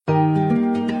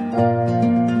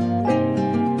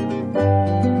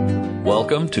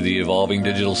Welcome to the Evolving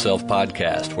Digital Self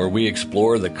podcast, where we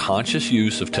explore the conscious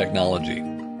use of technology.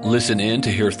 Listen in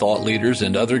to hear thought leaders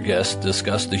and other guests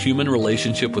discuss the human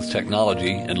relationship with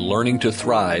technology and learning to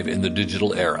thrive in the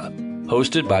digital era.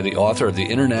 Hosted by the author of the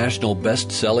international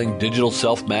best-selling Digital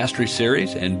Self-Mastery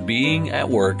series and Being at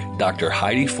Work, Dr.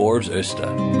 Heidi Forbes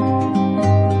Oster.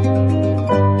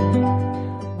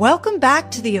 Welcome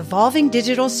back to the Evolving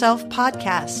Digital Self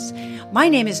podcast. My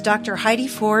name is Dr. Heidi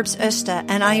Forbes Oster,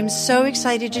 and I am so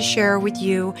excited to share with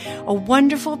you a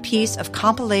wonderful piece of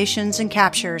compilations and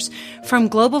captures from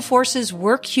Global Force's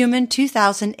WorkHuman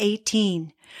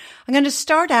 2018. I'm going to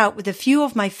start out with a few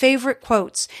of my favorite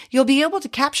quotes. You'll be able to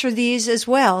capture these as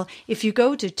well if you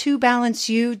go to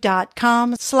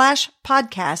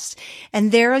tobalanceyou.com/podcasts,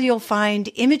 and there you'll find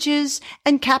images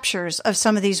and captures of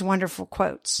some of these wonderful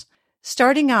quotes.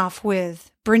 Starting off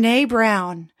with Brené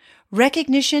Brown.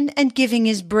 Recognition and giving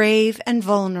is brave and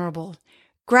vulnerable.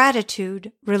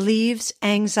 Gratitude relieves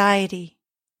anxiety.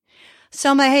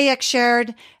 Selma Hayek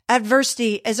shared,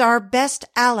 adversity is our best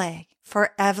ally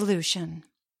for evolution.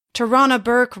 Tarana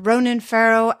Burke, Ronan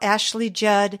Farrow, Ashley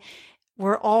Judd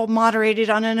were all moderated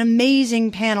on an amazing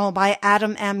panel by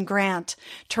Adam M. Grant.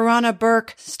 Tarana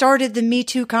Burke started the Me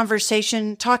Too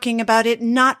conversation talking about it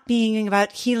not being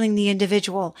about healing the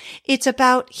individual. It's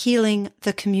about healing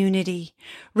the community.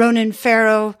 Ronan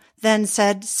Farrow then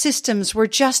said systems were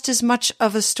just as much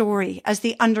of a story as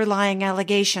the underlying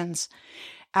allegations.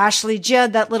 Ashley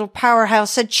Judd, that little powerhouse,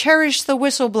 said, cherish the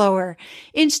whistleblower.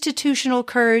 Institutional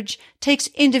courage takes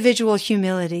individual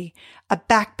humility, a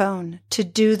backbone to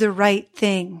do the right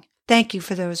thing. Thank you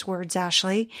for those words,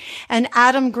 Ashley. And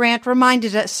Adam Grant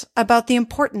reminded us about the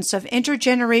importance of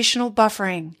intergenerational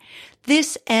buffering.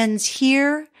 This ends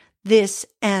here. This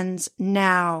ends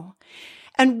now.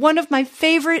 And one of my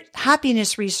favorite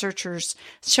happiness researchers,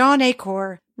 Sean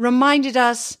Achor, reminded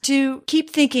us to keep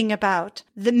thinking about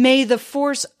may the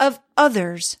force of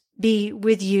others be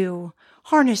with you.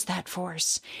 Harness that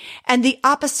force. And the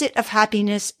opposite of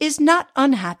happiness is not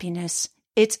unhappiness,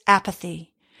 it's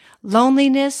apathy.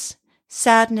 Loneliness,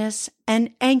 sadness,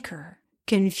 and anger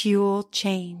can fuel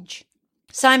change.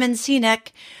 Simon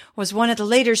Sinek was one of the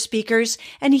later speakers,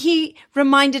 and he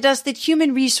reminded us that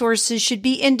human resources should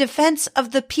be in defense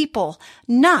of the people,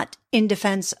 not in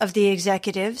defense of the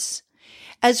executives,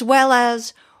 as well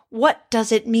as what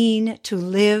does it mean to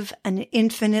live an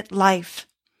infinite life?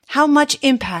 How much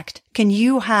impact can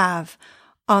you have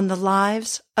on the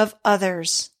lives of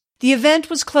others? The event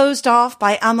was closed off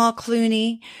by Amal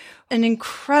Clooney, an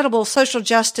incredible social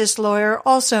justice lawyer,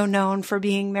 also known for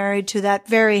being married to that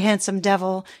very handsome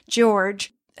devil,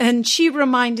 George. And she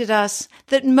reminded us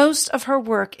that most of her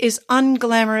work is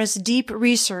unglamorous, deep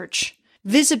research.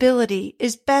 Visibility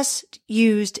is best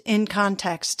used in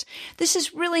context. This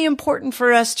is really important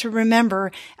for us to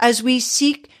remember as we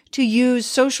seek to use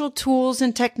social tools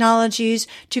and technologies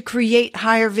to create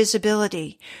higher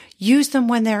visibility. Use them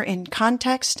when they're in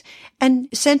context and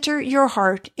center your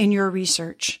heart in your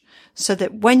research so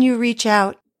that when you reach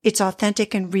out, it's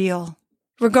authentic and real.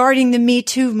 Regarding the Me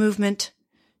Too movement,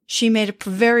 she made a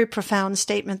very profound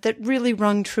statement that really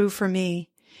rung true for me.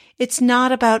 It's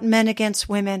not about men against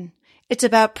women. It's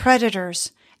about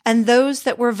predators and those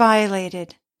that were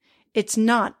violated. It's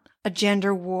not a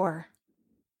gender war.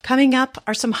 Coming up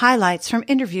are some highlights from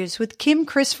interviews with Kim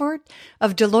Crisford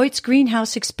of Deloitte's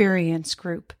Greenhouse Experience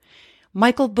Group,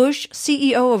 Michael Bush,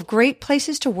 CEO of Great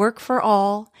Places to Work for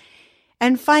All,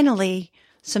 and finally,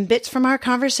 some bits from our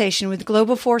conversation with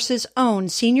Global Force's own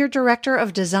Senior Director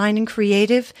of Design and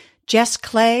Creative, Jess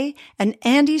Clay, and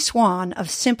Andy Swan of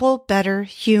Simple Better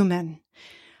Human.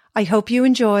 I hope you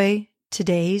enjoy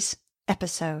today's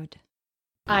episode.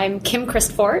 I'm Kim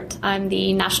Crisford. I'm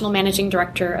the National Managing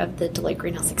Director of the Deloitte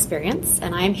Greenhouse Experience,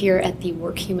 and I'm here at the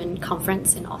WorkHuman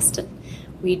conference in Austin.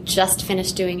 We just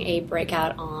finished doing a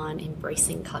breakout on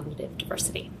embracing cognitive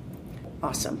diversity.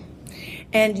 Awesome.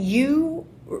 And you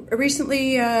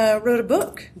recently wrote a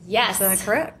book. Yes. Is that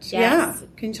correct? Yes. Yeah.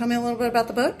 Can you tell me a little bit about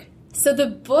the book? So the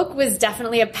book was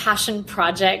definitely a passion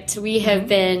project. We have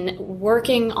been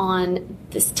working on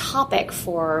this topic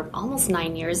for almost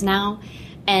 9 years now,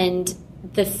 and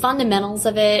the fundamentals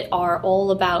of it are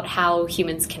all about how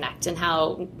humans connect and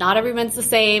how not everyone's the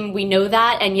same. We know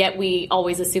that, and yet we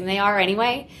always assume they are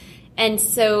anyway. And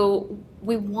so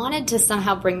we wanted to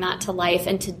somehow bring that to life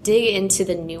and to dig into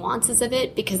the nuances of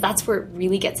it, because that's where it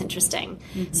really gets interesting.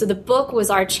 Mm-hmm. So the book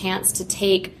was our chance to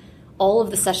take all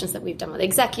of the sessions that we've done with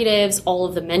executives, all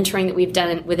of the mentoring that we've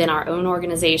done within our own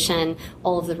organization,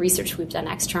 all of the research we've done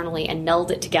externally, and meld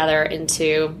it together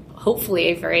into hopefully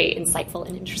a very insightful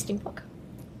and interesting book.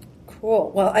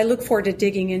 Cool. Well, I look forward to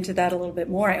digging into that a little bit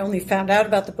more. I only found out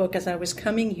about the book as I was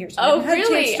coming here. So I haven't had a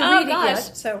chance to read it yet.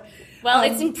 So, well,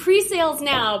 it's in pre-sales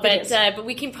now, but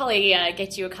we can probably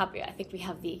get you a copy. I think we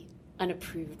have the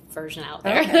unapproved version out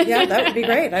there. Okay. Yeah, that would be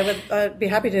great. I would be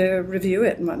happy to review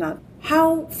it and whatnot.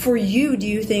 How, for you, do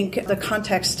you think the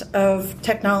context of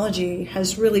technology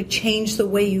has really changed the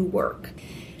way you work?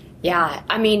 Yeah,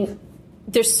 I mean,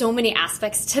 there's so many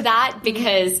aspects to that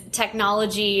because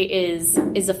technology is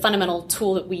a fundamental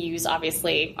tool that we use,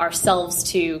 obviously,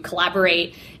 ourselves to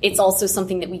collaborate. It's also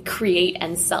something that we create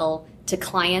and sell to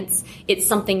clients. It's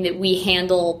something that we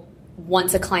handle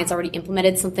once a client's already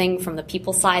implemented something from the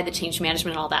people side, the change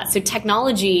management and all that. So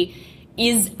technology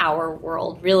is our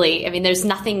world, really. I mean, there's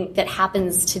nothing that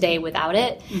happens today without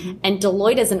it. Mm-hmm. And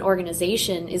Deloitte as an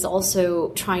organization is also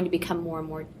trying to become more and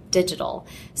more digital.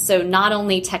 So not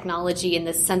only technology in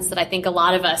the sense that I think a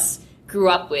lot of us grew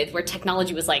up with, where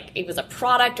technology was like, it was a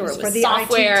product or it was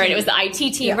software and it was the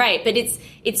IT team, yeah. Right? But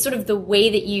it's sort of the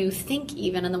way that you think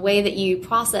even and the way that you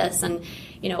process and,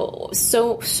 you know,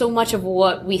 so much of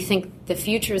what we think the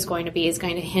future is going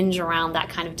to hinge around that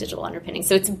kind of digital underpinning.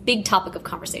 So it's a big topic of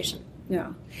conversation.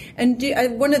 Yeah. And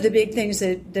one of the big things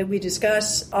that we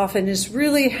discuss often is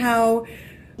really how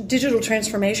digital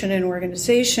transformation in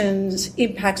organizations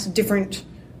impacts different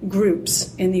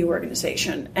groups in the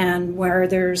organization, and where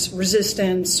there's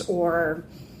resistance or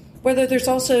whether there's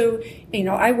also, you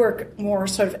know, I work more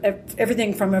sort of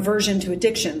everything from aversion to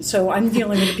addiction. So I'm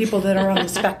dealing with the people that are on the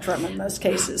spectrum in most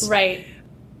cases. Right.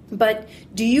 But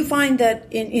do you find that,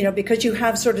 because you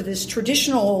have sort of this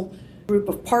traditional group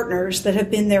of partners that have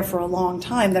been there for a long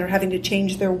time that are having to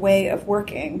change their way of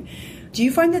working, do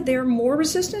you find that they're more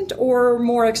resistant or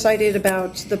more excited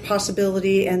about the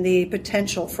possibility and the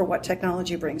potential for what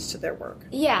technology brings to their work?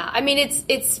 Yeah, I mean,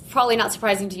 it's probably not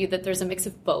surprising to you that there's a mix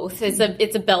of both. It's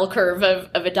a bell curve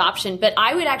of adoption. But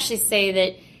I would actually say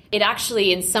that it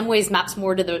actually in some ways maps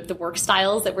more to the work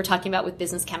styles that we're talking about with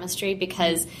business chemistry,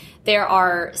 because there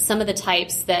are some of the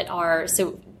types that are,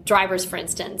 so drivers, for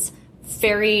instance,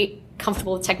 very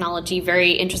comfortable with technology,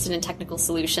 very interested in technical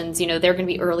solutions. You know, they're going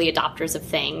to be early adopters of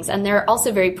things. And they're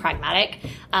also very pragmatic.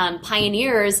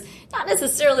 Pioneers, not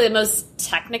necessarily the most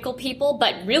technical people,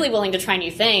 but really willing to try new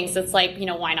things. It's like, you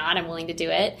know, why not? I'm willing to do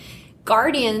it.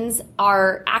 Guardians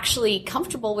are actually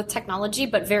comfortable with technology,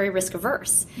 but very risk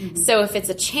averse. Mm-hmm. So if it's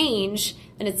a change,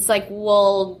 then it's like,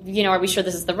 well, you know, are we sure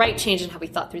this is the right change, and have we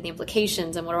thought through the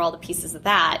implications and what are all the pieces of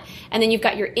that? And then you've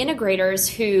got your integrators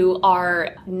who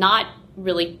are not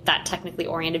really that technically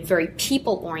oriented, very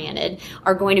people oriented,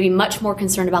 are going to be much more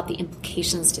concerned about the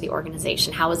implications to the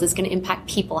organization. How is this going to impact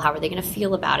people? How are they going to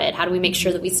feel about it? How do we make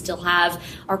sure that we still have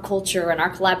our culture and our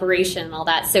collaboration and all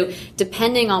that? So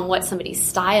depending on what somebody's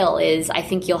style is, I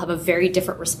think you'll have a very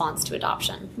different response to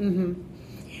adoption. Mm-hmm.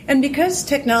 And because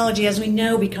technology, as we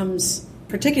know, becomes,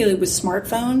 particularly with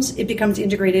smartphones, it becomes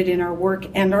integrated in our work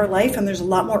and our life, and there's a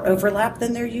lot more overlap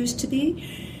than there used to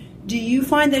be. Do you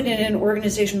find that in an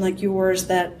organization like yours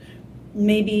that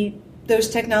maybe those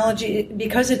technology,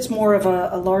 because it's more of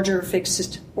a larger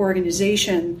fixed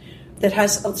organization that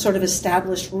has a sort of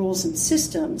established rules and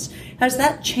systems, has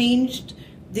that changed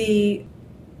the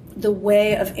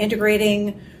way of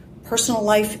integrating personal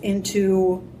life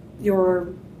into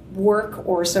your work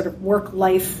or sort of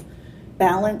work-life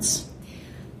balance?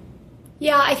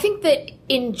 Yeah, I think that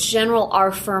in general,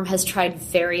 our firm has tried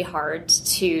very hard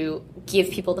to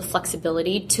give people the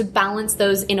flexibility to balance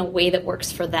those in a way that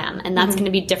works for them. And that's going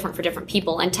to be different for different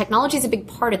people. And technology is a big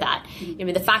part of that. I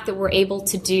mean, the fact that we're able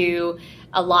to do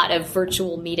a lot of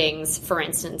virtual meetings, for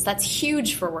instance, that's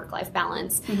huge for work-life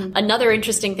balance. Mm-hmm. Another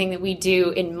interesting thing that we do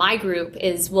in my group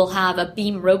is we'll have a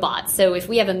Beam robot. So if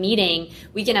we have a meeting,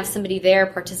 we can have somebody there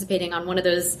participating on one of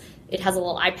those. It has a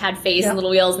little iPad face and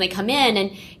little wheels, and they come in.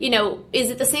 And, you know, is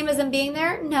it the same as them being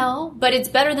there? No. But it's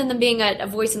better than them being a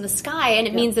voice in the sky. And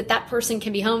it means that person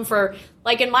can be home for,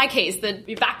 like in my case,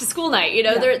 the back to school night. You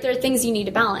know, there are things you need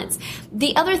to balance.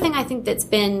 The other thing I think that's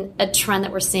been a trend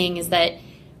that we're seeing is that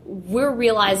we're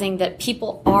realizing that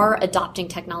people are adopting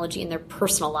technology in their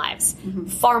personal lives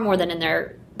far more than in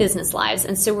their business lives.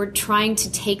 And so we're trying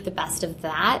to take the best of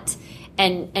that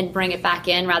and bring it back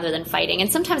in rather than fighting.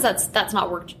 And sometimes that's not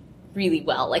worked really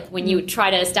well. Like when you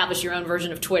try to establish your own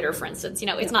version of Twitter, for instance, you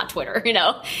know, it's not Twitter, you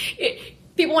know.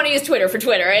 People want to use Twitter for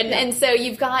Twitter. And so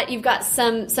you've got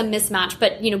some mismatch,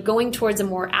 but, you know, going towards a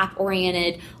more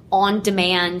app-oriented,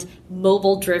 on-demand,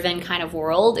 mobile-driven kind of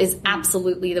world is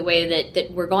absolutely the way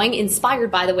that we're going, inspired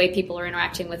by the way people are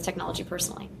interacting with technology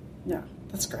personally. Yeah,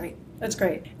 that's great. That's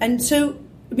great. And so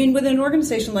I mean, with an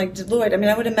organization like Deloitte, I mean,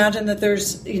 I would imagine that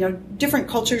there's, different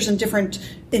cultures and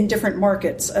in different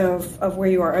markets of where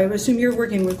you are. I would assume you're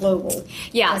working with global.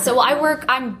 Yeah, so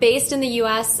I'm based in the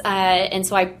U.S., and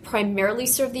so I primarily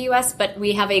serve the U.S., but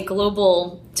we have a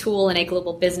global tool and a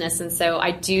global business, and so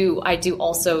I do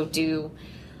also do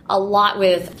a lot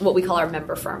with what we call our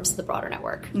member firms, the broader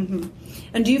network. Mm-hmm.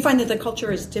 And do you find that the culture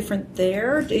is different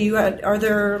there? Are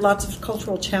there lots of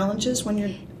cultural challenges when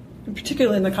you're,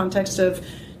 particularly in the context of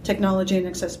technology and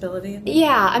accessibility?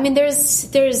 Yeah, I mean,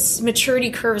 there's maturity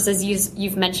curves, as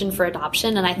you've mentioned, for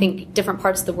adoption, and I think different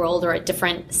parts of the world are at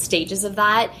different stages of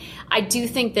that. I do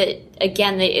think that,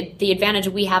 again, the advantage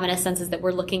we have in a sense is that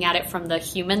we're looking at it from the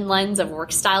human lens of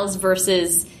work styles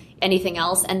versus anything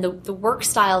else, and the work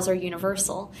styles are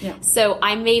universal. Yeah. So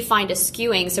I may find a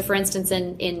skewing. So for instance,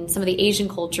 in some of the Asian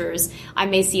cultures, I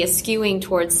may see a skewing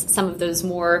towards some of those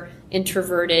more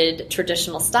introverted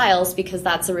traditional styles because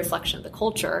that's a reflection of the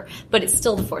culture, but it's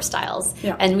still the 4 styles.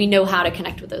 Yeah. And we know how to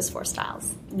connect with those 4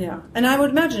 styles. Yeah. And I would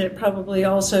imagine it probably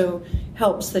also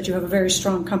helps that you have a very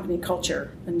strong company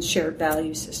culture and shared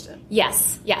value system.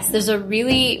 Yes. There's a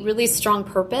really, really strong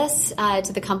purpose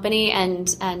to the company,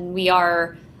 and we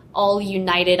are all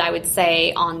united, I would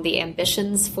say, on the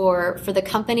ambitions for the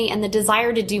company and the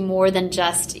desire to do more than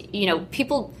just,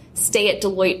 people stay at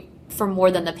Deloitte for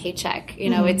more than the paycheck.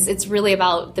 It's really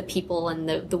about the people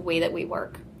and the way that we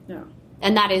work. Yeah.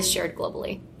 And that is shared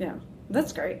globally. Yeah.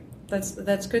 That's great.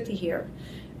 That's good to hear.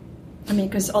 I mean,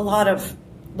 because a lot of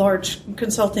large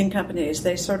consulting companies,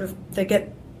 they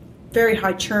get very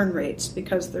high churn rates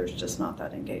because there's just not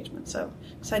that engagement. So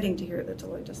exciting to hear that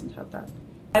Deloitte doesn't have that.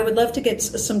 I would love to get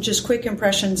some just quick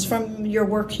impressions from your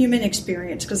work human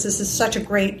experience, because this is such a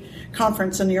great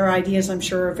conference and your ideas, I'm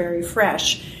sure, are very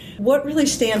fresh. What really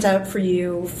stands out for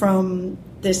you from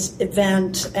this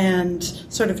event and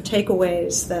sort of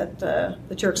takeaways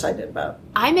that you're excited about?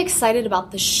 I'm excited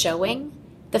about the showing.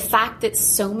 The fact that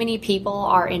so many people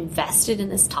are invested in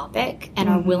this topic and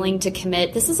are willing to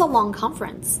commit. This is a long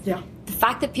conference. Yeah. The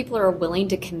fact that people are willing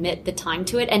to commit the time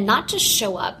to it and not just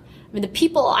show up. I mean, the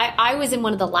people, I was in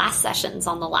one of the last sessions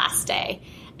on the last day,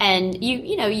 and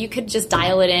you could just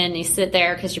dial it in and you sit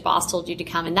there because your boss told you to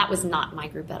come, and that was not my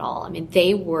group at all. I mean,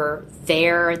 they were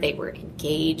there, they were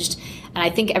engaged, and I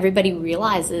think everybody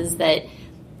realizes that,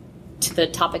 to the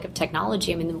topic of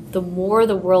technology, I mean, the more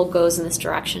the world goes in this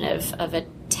direction of a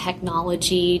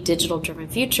technology, digital-driven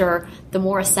future, the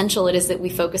more essential it is that we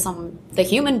focus on the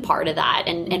human part of that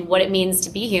and what it means to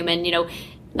be human,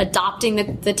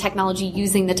 adopting the technology,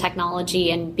 using the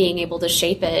technology, and being able to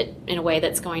shape it in a way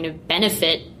that's going to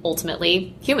benefit,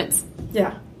 ultimately, humans.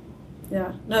 Yeah.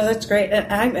 No, that's great.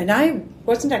 And I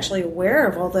wasn't actually aware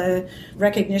of all the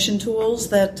recognition tools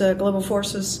that Global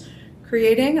Force is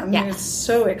creating. I mean, It's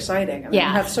so exciting. I mean,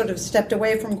 I have sort of stepped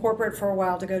away from corporate for a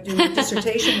while to go do my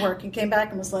dissertation work and came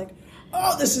back and was like,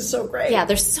 oh, this is so great. Yeah,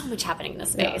 there's so much happening in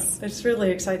this space. Yeah, it's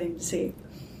really exciting to see.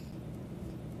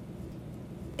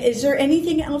 Is there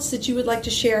anything else that you would like to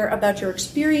share about your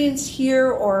experience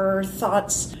here or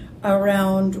thoughts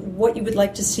around what you would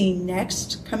like to see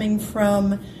next coming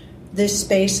from this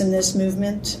space and this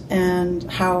movement,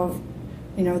 and how,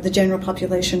 the general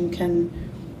population can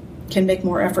make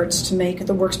more efforts to make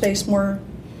the workspace more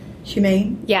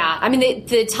humane? Yeah, I mean,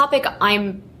 the topic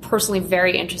I'm personally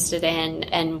very interested in,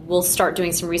 and we'll start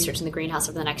doing some research in the greenhouse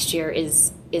over the next year,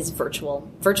 is virtual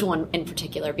in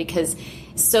particular, because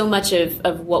so much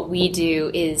of what we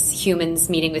do is humans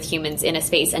meeting with humans in a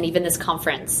space. And even this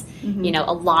conference,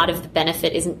 a lot of the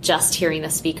benefit isn't just hearing the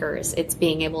speakers, it's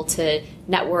being able to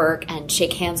network and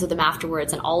shake hands with them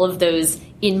afterwards and all of those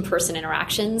in-person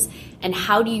interactions. And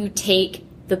how do you take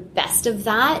the best of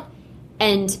that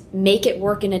and make it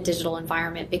work in a digital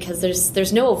environment? Because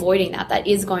there's no avoiding that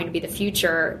is going to be the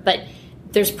future, but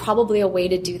there's probably a way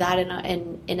to do that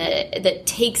that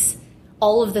takes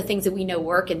all of the things that we know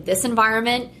work in this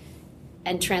environment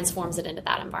and transforms it into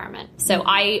that environment. So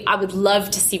I would love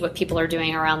to see what people are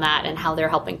doing around that and how they're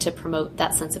helping to promote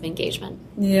that sense of engagement.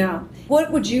 Yeah.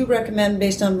 What would you recommend,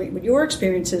 based on your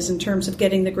experiences, in terms of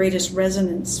getting the greatest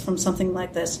resonance from something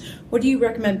like this? What do you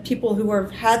recommend people who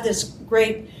have had this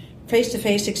great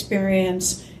face-to-face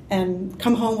experience and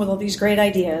come home with all these great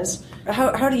ideas?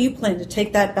 How do you plan to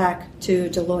take that back to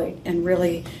Deloitte and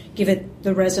really give it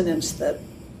the resonance that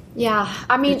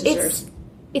it deserves?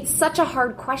 It's such a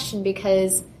hard question,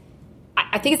 because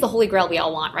I think it's the holy grail we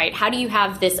all want, right? How do you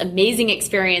have this amazing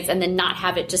experience and then not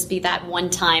have it just be that one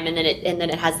time, and then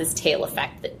it has this tail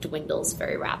effect that dwindles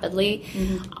very rapidly?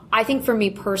 Mm-hmm. I think for me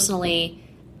personally,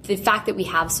 the fact that we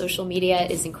have social media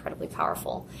is incredibly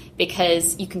powerful,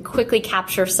 because you can quickly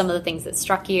capture some of the things that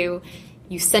struck you.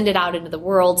 You send it out into the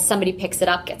world, somebody picks it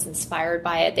up, gets inspired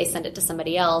by it, they send it to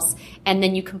somebody else, and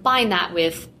then you combine that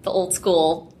with the old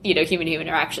school, human-to-human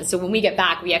interaction. So when we get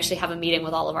back, we actually have a meeting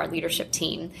with all of our leadership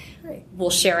team. Great. We'll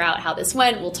share out how this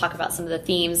went, we'll talk about some of the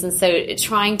themes, and so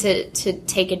trying to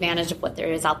take advantage of what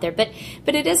there is out there. But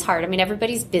it is hard. I mean,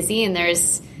 everybody's busy, and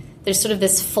there's sort of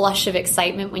this flush of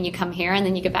excitement when you come here, and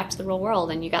then you get back to the real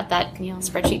world, and you got that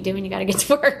spreadsheet due, and you got to get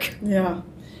to work. Yeah.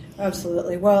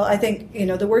 Absolutely. Well, I think,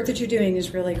 the work that you're doing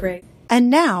is really great.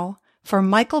 And now for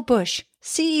Michael Bush,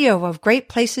 CEO of Great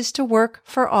Places to Work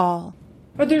for All.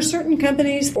 Are there certain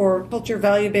companies or culture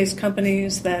value-based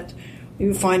companies that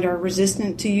you find are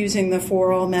resistant to using the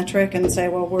for all metric and say,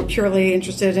 well, we're purely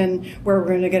interested in where we're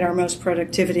going to get our most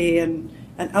productivity and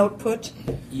output?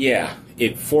 Yeah.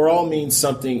 For all means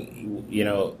something,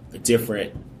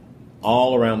 different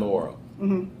all around the world.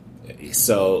 Mm-hmm.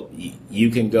 So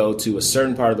you can go to a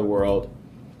certain part of the world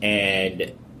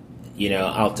and,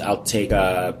 I'll take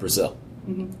Brazil.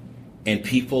 Mm-hmm. And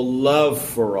people love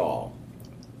for all,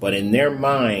 but in their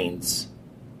minds,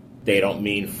 they don't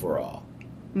mean for all.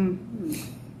 Mm-hmm.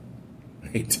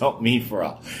 They don't mean for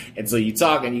all. And so you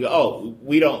talk and you go, oh,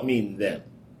 we don't mean them,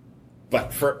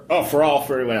 but for all for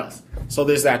everyone else. So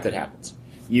there's that happens.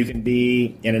 You can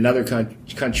be in another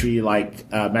country like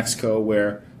Mexico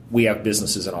where we have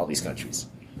businesses in all these countries.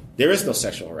 There is no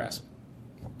sexual harassment.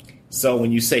 So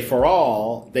when you say for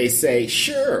all, they say,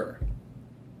 sure.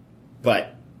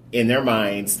 But in their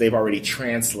minds, they've already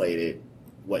translated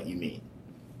what you mean.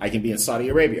 I can be in Saudi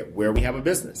Arabia where we have a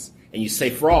business and you say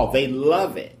for all, they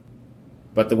love it.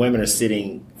 But the women are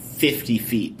sitting 50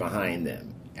 feet behind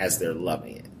them as they're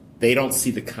loving it. They don't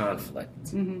see the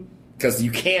conflict because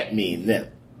you can't mean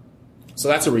them. So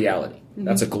that's a reality. Mm-hmm.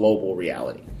 That's a global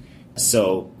reality.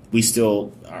 So we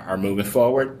still are moving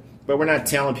forward, but we're not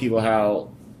telling people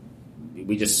how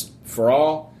we just, for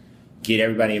all, get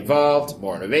everybody involved,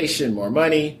 more innovation, more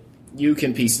money. You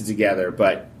can piece it together,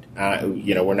 but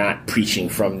we're not preaching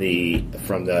from the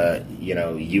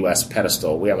U.S.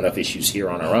 pedestal. We have enough issues here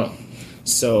on our own.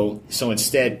 So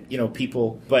instead,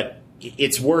 people, but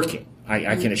it's working.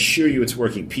 I can assure you it's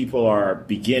working. People are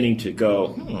beginning to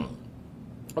go,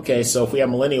 okay, so if we have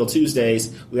Millennial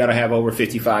Tuesdays, we got to have over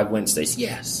 55 Wednesdays.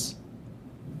 Yes.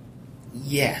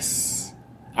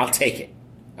 I'll take it.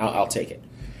 I'll take it.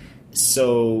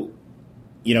 So,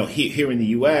 here in the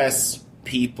U.S.,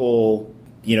 people,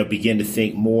 begin to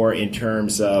think more in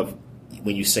terms of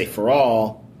when you say for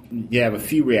all, you have a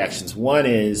few reactions. One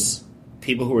is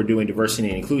people who are doing diversity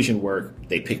and inclusion work,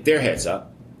 they pick their heads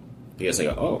up because they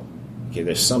go, oh, okay,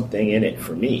 there's something in it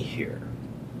for me here.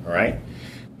 All right.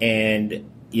 And,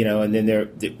 and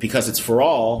then because it's for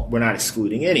all, we're not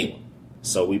excluding anyone.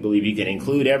 So we believe you can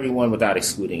include everyone without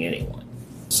excluding anyone.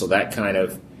 So that kind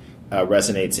of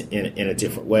resonates in a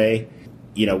different way.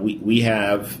 We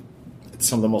have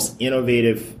some of the most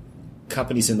innovative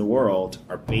companies in the world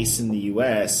are based in the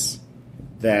U.S.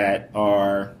 that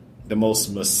are the most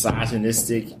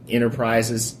misogynistic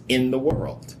enterprises in the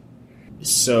world.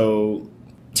 So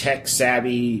tech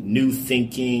savvy, new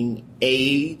thinking,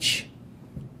 age,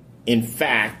 in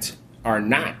fact, are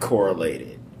not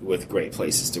correlated with great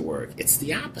places to work. It's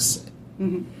the opposite.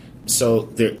 Mm-hmm. So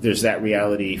there's that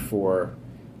reality for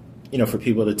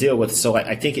people to deal with. So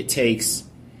I think it takes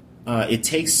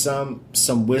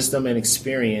some wisdom and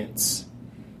experience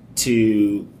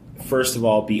to, first of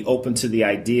all, be open to the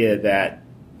idea that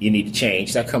you need to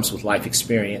change. That comes with life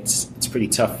experience. It's pretty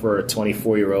tough for a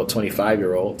 24-year-old,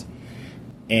 25-year-old.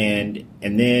 And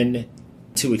then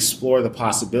to explore the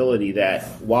possibility that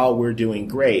while we're doing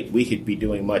great, we could be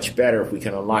doing much better if we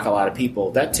can unlock a lot of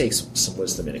people. That takes some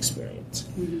wisdom and experience.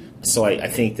 Mm-hmm. So I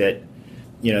think that,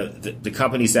 the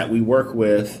companies that we work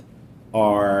with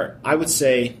are, I would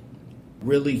say,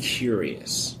 really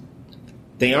curious.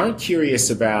 They aren't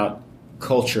curious about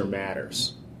culture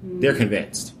matters. Mm-hmm. They're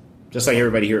convinced, just like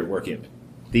everybody here at WorkInvent.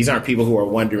 These aren't people who are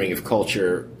wondering if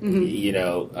culture,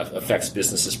 affects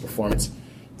business's performance.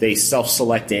 They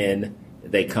self-select in.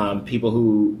 They come. People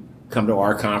who come to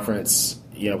our conference,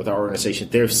 with our organization,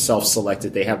 they're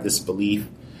self-selected. They have this belief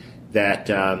that,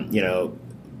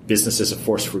 business is a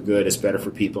force for good, is better for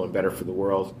people and better for the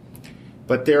world.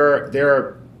 But there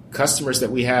are customers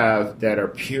that we have that are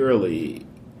purely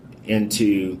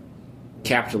into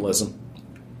capitalism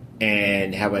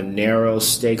and have a narrow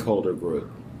stakeholder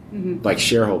group, like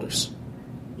shareholders,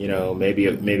 maybe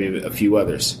a few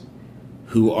others,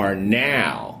 who are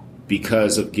now,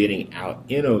 because of getting out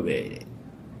innovated,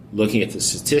 looking at the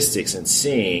statistics and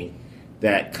seeing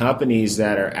that companies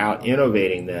that are out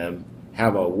innovating them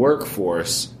have a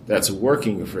workforce that's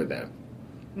working for them,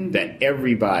 that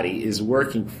everybody is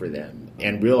working for them.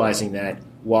 and realizing that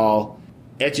while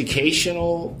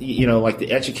educational, like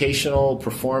the educational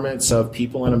performance of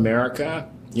people in America,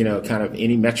 kind of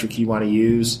any metric you want to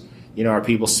use, are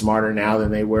people smarter now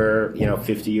than they were,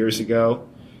 50 years ago?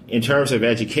 In terms of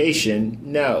education,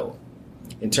 no.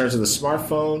 In terms of the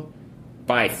smartphone,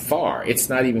 by far, it's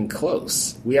not even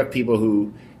close. We have people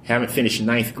who haven't finished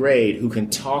 9th grade who can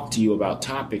talk to you about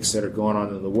topics that are going on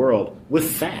in the world with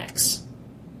facts.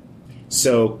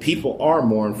 So people are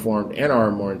more informed and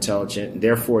are more intelligent. And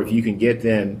therefore, if you can get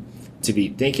them to be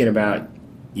thinking about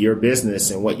your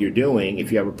business and what you're doing,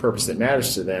 if you have a purpose that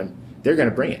matters to them, they're going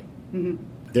to bring it. Mm-hmm.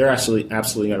 They're absolutely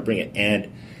going to bring it.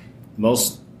 And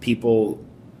most people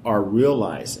are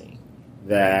realizing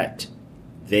that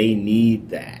they need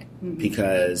that,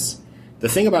 because the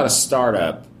thing about a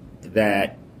startup,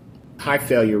 that high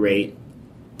failure rate,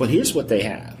 but here's what they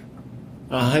have.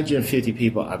 150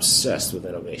 people obsessed with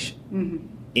innovation. Mm-hmm.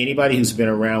 Anybody who's been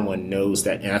around one knows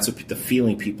that, and that's what the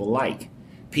feeling people like.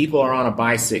 People are on a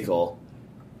bicycle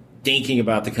thinking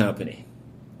about the company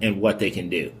and what they can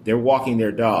do. They're walking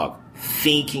their dog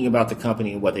thinking about the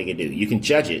company and what they can do. You can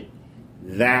judge it.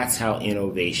 That's how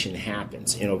innovation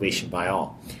happens, innovation by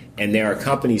all. And there are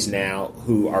companies now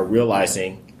who are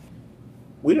realizing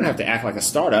we don't have to act like a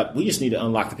startup. We just need to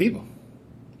unlock the people.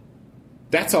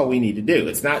 That's all we need to do.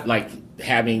 It's not like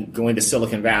going to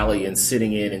Silicon Valley and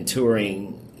sitting in and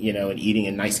touring, and eating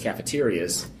in nice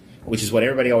cafeterias, which is what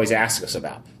everybody always asks us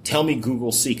about. Tell me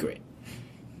Google's secret.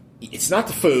 It's not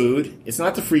the food. It's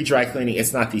not the free dry cleaning.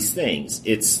 It's not these things.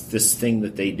 It's this thing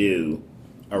that they do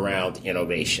around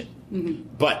innovation.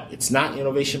 Mm-hmm. But it's not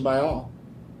innovation by all.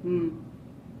 Mm.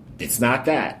 It's not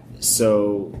that.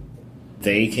 So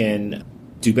they can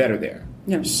do better there.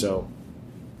 Yeah. So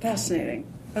fascinating.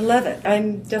 I love it.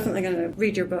 I'm definitely going to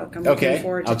read your book. I'm looking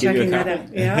forward to checking that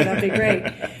out. Yeah, that'd be great.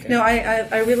 Okay. No,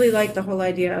 I really like the whole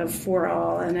idea of for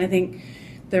all, and I think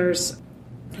there's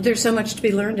so much to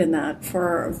be learned in that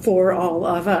for all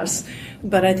of us.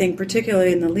 But I think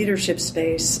particularly in the leadership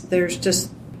space, there's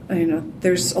just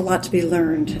there's a lot to be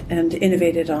learned and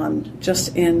innovated on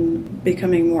just in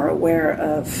becoming more aware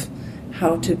of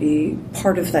how to be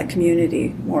part of that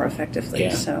community more effectively.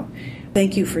 Yeah. So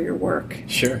thank you for your work.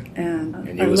 Sure.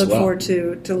 And I look forward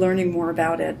to learning more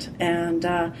about it and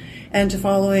to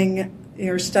following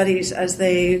your studies as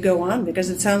they go on, because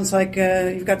it sounds like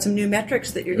you've got some new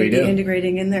metrics that you're going to be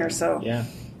integrating in there. So yeah,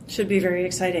 should be very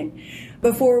exciting.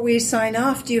 Before we sign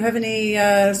off, do you have any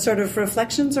sort of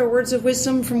reflections or words of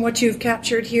wisdom from what you've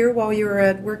captured here while you were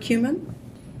at WorkHuman?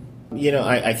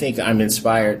 I think I'm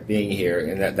inspired being here,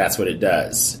 and that's what it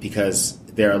does, because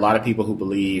there are a lot of people who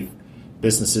believe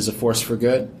business is a force for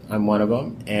good. I'm one of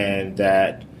them, and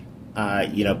that,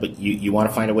 but you want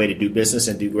to find a way to do business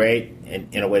and do great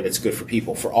in a way that's good for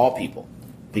people, for all people,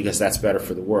 because that's better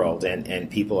for the world,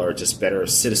 and people are just better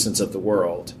citizens of the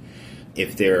world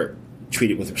if they're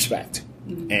treated with respect.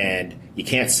 Mm-hmm. And you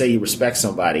can't say you respect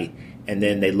somebody and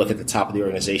then they look at the top of the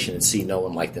organization and see no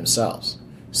one like themselves.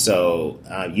 So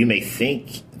you may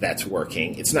think that's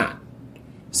working. It's not.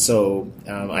 So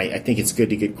I think it's good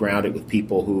to get grounded with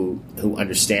people who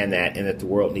understand that, and that the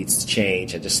world needs to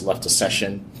change. I just left a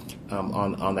session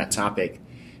on that topic.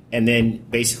 And then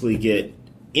basically get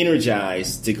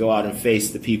energized to go out and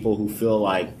face the people who feel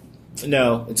like,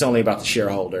 no, it's only about the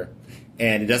shareholder,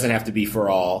 and it doesn't have to be for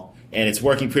all. And it's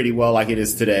working pretty well like it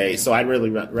is today, so I'd really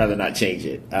rather not change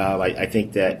it. I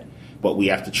think that what we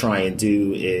have to try and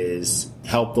do is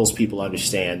help those people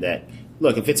understand that,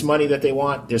 look, if it's money that they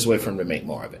want, there's a way for them to make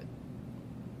more of it.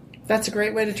 That's a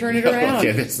great way to turn it around.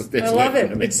 Yeah, there's I love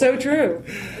it. It's so true.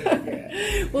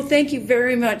 Well, thank you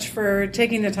very much for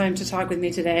taking the time to talk with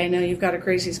me today. I know you've got a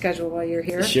crazy schedule while you're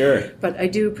here. Sure. But I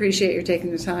do appreciate you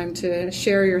taking the time to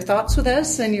share your thoughts with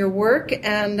us and your work,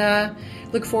 and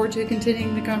look forward to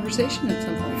continuing the conversation at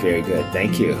some point. Very good.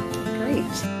 Thank you. Great.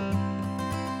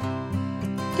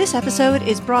 This episode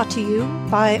is brought to you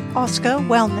by Osca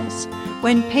Wellness.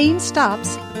 When pain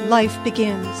stops, life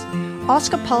begins.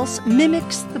 Osca Pulse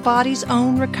mimics the body's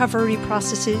own recovery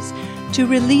processes to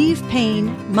relieve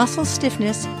pain, muscle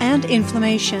stiffness, and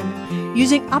inflammation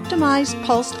using optimized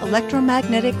pulsed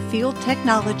electromagnetic field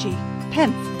technology,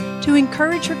 PEMF, to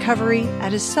encourage recovery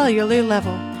at a cellular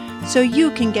level so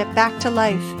you can get back to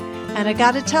life. And I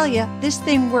gotta tell you, this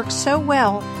thing works so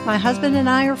well, my husband and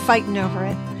I are fighting over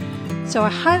it. So I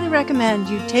highly recommend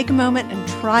you take a moment and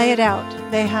try it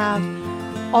out. They have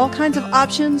all kinds of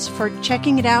options for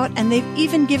checking it out, and they've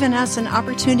even given us an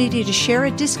opportunity to share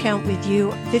a discount with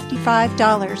you,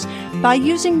 $55, by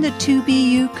using the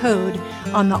 2BU code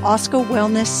on the Osca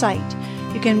Wellness site.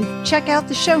 You can check out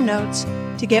the show notes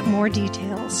to get more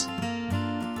details.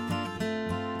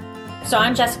 So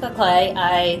I'm Jessica Clay.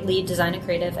 I lead design and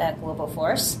creative at Global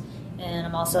Force, and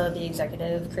I'm also the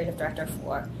executive creative director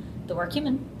for the Work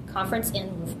Human Conference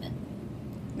and Movement.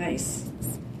 Nice.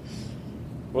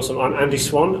 Awesome. I'm Andy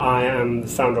Swan. I am the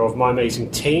founder of My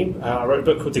Amazing Team. I wrote a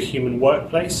book called The Human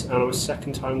Workplace, and I'm a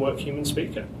second-time Work Human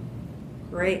speaker.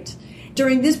 Great.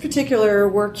 During this particular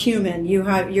Work Human,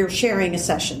 you're sharing a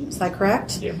session. Is that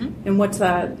correct? Yeah. Mm-hmm. And what's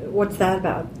that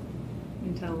about?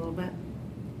 Can you tell a little bit?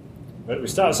 Where do we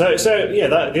start? So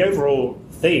the overall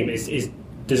theme is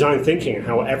design thinking and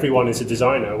how everyone is a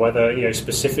designer, whether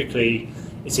specifically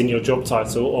it's in your job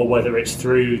title or whether it's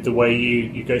through the way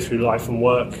you go through life and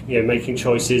work, making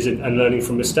choices and learning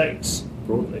from mistakes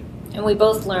broadly. And we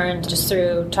both learned just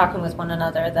through talking with one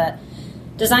another that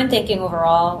design thinking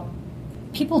overall,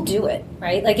 people do it,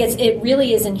 right? Like it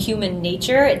really is in human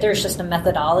nature. There's just a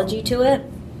methodology to it.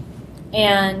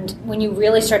 And when you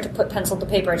really start to put pencil to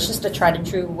paper, it's just a tried and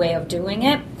true way of doing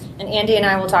it. And Andy and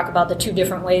I will talk about the two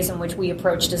different ways in which we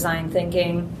approach design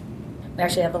thinking. We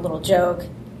actually have a little joke.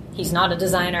 He's not a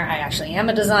designer, I actually am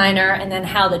a designer, and then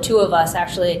how the two of us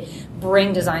actually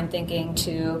bring design thinking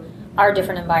to our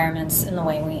different environments in the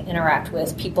way we interact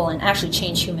with people and actually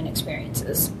change human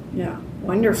experiences. Yeah,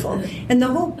 wonderful. And the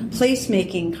whole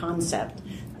placemaking concept,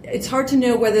 it's hard to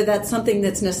know whether that's something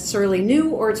that's necessarily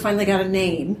new or it's finally got a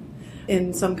name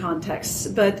in some contexts.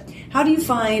 But how do you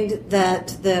find that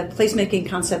the placemaking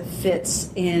concept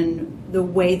fits in the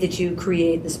way that you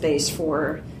create the space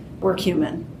for Work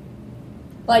Human?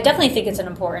 Well, I definitely think it's an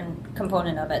important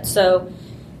component of it. So,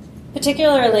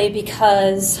 particularly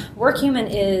because Work Human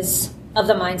is of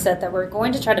the mindset that we're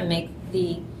going to try to make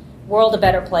the world a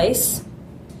better place,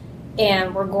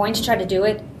 and we're going to try to do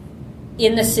it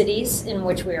in the cities in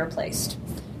which we are placed.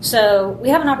 So, we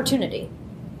have an opportunity.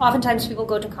 Oftentimes people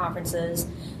go to conferences,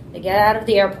 they get out of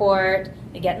the airport,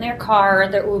 they get in their car,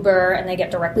 their Uber, and they get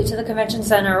directly to the convention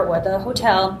center or the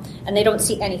hotel, and they don't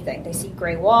see anything. They see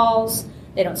gray walls,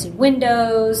 they don't see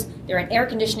windows, they're in air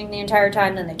conditioning the entire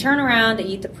time, then they turn around, they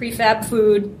eat the prefab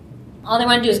food. All they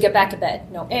want to do is get back to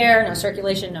bed. No air, no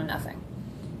circulation, no nothing.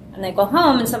 And they go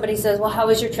home and somebody says, well, how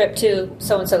was your trip to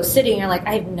so-and-so city? And you're like,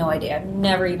 I have no idea. I've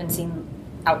never even seen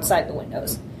outside the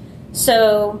windows.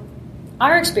 So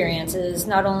our experience is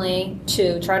not only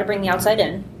to try to bring the outside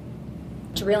in,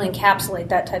 to really encapsulate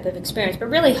that type of experience, but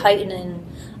really heighten and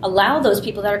allow those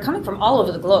people that are coming from all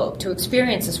over the globe to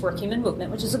experience this Work Human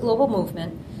movement, which is a global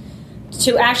movement,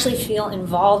 to actually feel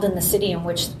involved in the city in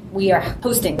which we are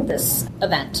hosting this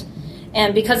event.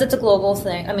 And because it's a global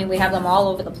thing, we have them all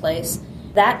over the place,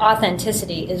 that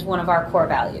authenticity is one of our core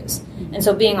values. And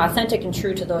so being authentic and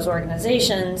true to those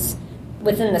organizations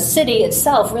within the city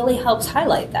itself really helps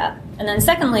highlight that. And then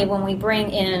secondly, when we bring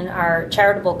in our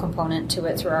charitable component to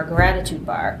it through our gratitude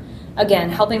bar, again,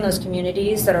 helping those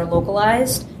communities that are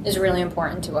localized is really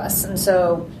important to us. And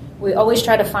so we always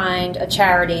try to find a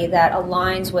charity that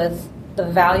aligns with the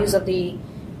values of the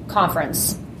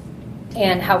conference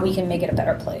and how we can make it a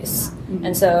better place. Mm-hmm.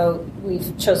 And so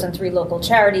we've chosen 3 local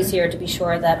charities here to be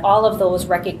sure that all of those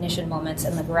recognition moments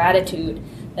and the gratitude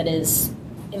that is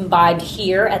imbibed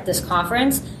here at this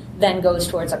conference then goes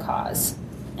towards a cause.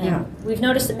 And we've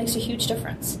noticed it makes a huge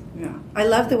difference. Yeah, I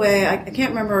love the way, I can't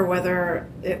remember whether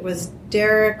it was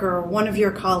Derek or one of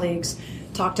your colleagues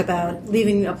talked about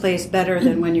leaving a place better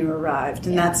than when you arrived.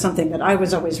 And that's something that I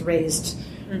was always raised,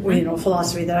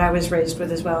 philosophy that I was raised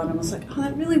with as well. And I was like,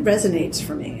 that really resonates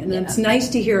for me. And it's nice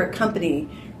to hear a company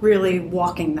really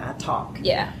walking that talk.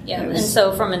 Yeah. And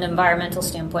so from an environmental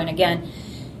standpoint, again,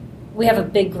 we have a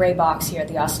big gray box here at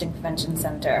the Austin Convention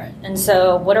Center. And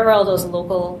so what are all those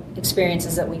local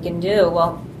experiences that we can do?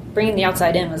 Well, bringing the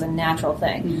outside in was a natural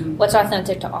thing. Mm-hmm. What's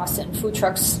authentic to Austin? Food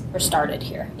trucks were started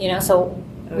here, so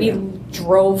we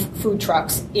drove food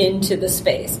trucks into the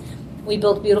space. We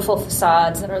built beautiful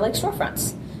facades that are like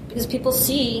storefronts because people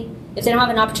see, if they don't have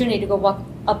an opportunity to go walk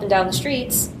up and down the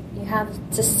streets, you have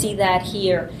to see that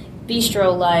here.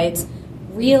 Bistro lights,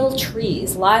 real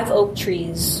trees, live oak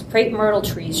trees, crepe myrtle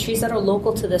trees that are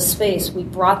local to this space. We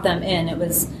brought them in. It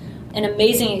was an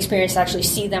amazing experience to actually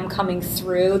see them coming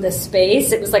through the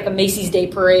space. It was like a Macy's Day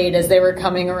Parade as they were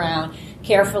coming around,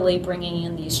 carefully bringing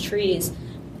in these trees.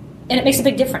 And it makes a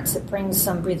big difference. It brings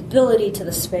some breathability to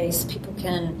the space. People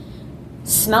can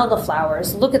smell the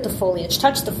flowers, look at the foliage,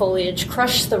 touch the foliage,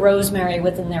 crush the rosemary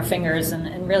within their fingers,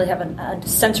 and really have a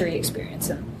sensory experience.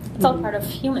 And it's all part of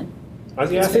human. I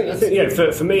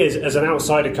think for me as an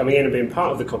outsider coming in and being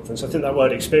part of the conference, I think that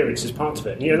word experience is part of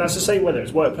it. And that's the same whether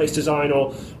it's workplace design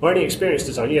or any experience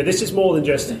design. This is more than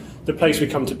just the place we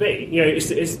come to be.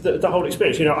 It's the whole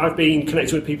experience. I've been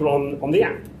connected with people on the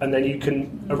app, and then you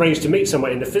can arrange to meet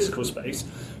somewhere in the physical space.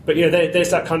 But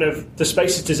there's that kind of, the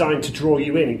space is designed to draw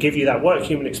you in and give you that work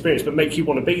human experience, but make you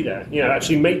want to be there.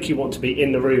 Actually make you want to be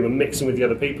in the room and mixing with the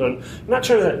other people, and that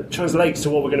translates to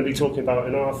what we're going to be talking about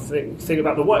in our thing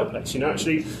about the workplace.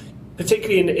 Actually,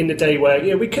 particularly in the day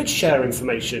where we could share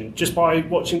information just by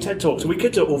watching TED Talks, and we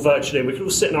could do it all virtually, and we could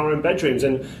all sit in our own bedrooms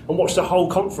and watch the whole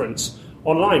conference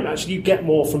online. Actually, you get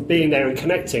more from being there and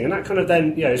connecting, and that kind of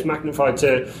then is magnified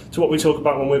to what we talk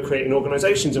about when we're creating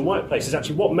organisations and workplaces.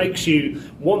 Actually, what makes you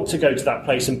want to go to that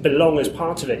place and belong as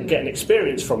part of it and get an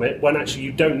experience from it when actually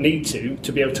you don't need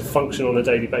to be able to function on a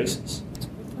daily basis.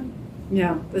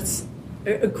 Yeah, that's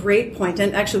a great point.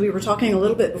 And actually, we were talking a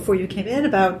little bit before you came in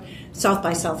about South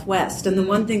by Southwest, and the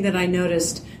one thing that I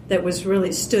noticed that was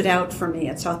really stood out for me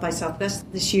at South by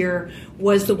Southwest this year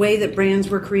was the way that brands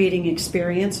were creating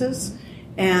experiences.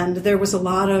 And there was a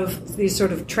lot of these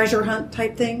sort of treasure hunt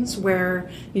type things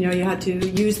where, you had to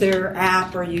use their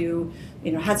app, or you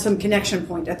had some connection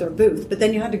point at their booth. But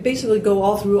then you had to basically go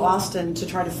all through Austin to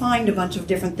try to find a bunch of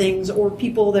different things or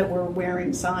people that were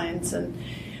wearing signs. And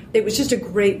it was just a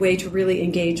great way to really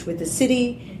engage with the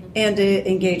city and to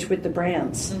engage with the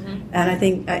brands.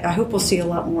 And I hope we'll see a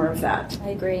lot more of that. I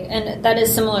agree. And that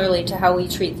is similarly to how we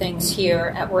treat things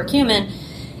here at WorkHuman.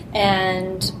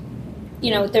 And,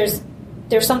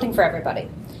 there's something for everybody.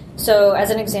 So as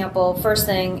an example, first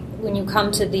thing, when you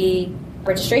come to the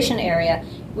registration area,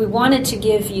 we wanted to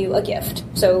give you a gift.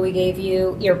 So we gave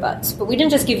you earbuds. But we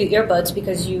didn't just give you earbuds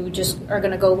because you just are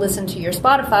going to go listen to your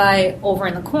Spotify over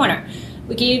in the corner.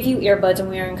 We gave you earbuds, and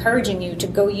we are encouraging you to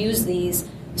go use these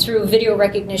through video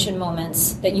recognition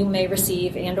moments that you may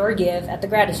receive and or give at the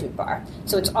gratitude bar.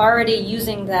 So it's already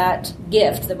using that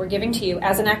gift that we're giving to you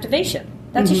as an activation.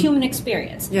 That's a human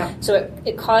experience. Yeah. So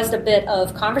it caused a bit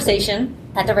of conversation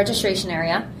at the registration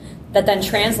area that then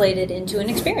translated into an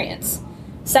experience.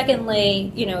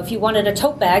 Secondly, if you wanted a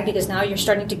tote bag, because now you're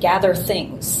starting to gather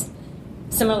things.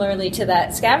 Similarly to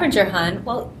that scavenger hunt,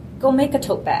 well, go make a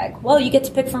tote bag. Well, you get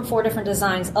to pick from 4 different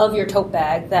designs of your tote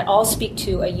bag that all speak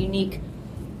to a unique,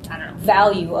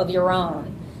 value of your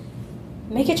own.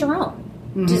 Make it your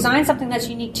own. Design something that's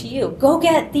unique to you. Go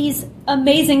get these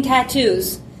amazing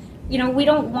tattoos. We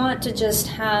don't want to just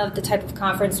have the type of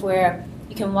conference where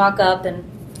you can walk up and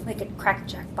like a Cracker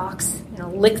Jack box,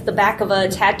 lick the back of a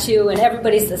tattoo and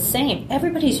everybody's the same.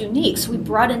 Everybody's unique. So we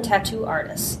brought in tattoo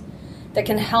artists that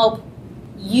can help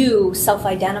you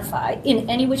self-identify in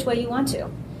any which way you want to.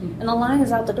 And the line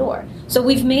is out the door. So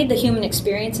we've made the human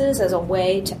experiences as a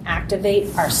way to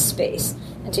activate our space.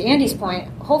 And to Andy's point,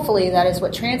 hopefully that is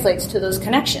what translates to those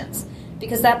connections.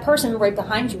 Because that person right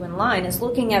behind you in line is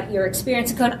looking at your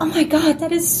experience and going, oh my God,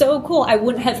 that is so cool. I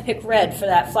wouldn't have picked red for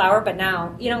that flower, but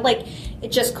now,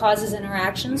 it just causes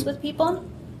interactions with people.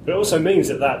 But it also means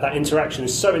that interaction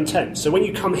is so intense. So when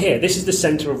you come here, this is the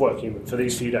centre of WorkHuman for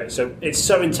these few days. So it's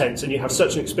so intense and you have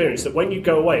such an experience that when you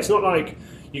go away, it's not like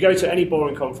you go to any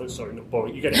boring conference, sorry, not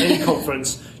boring, you go to any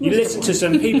conference, you listen to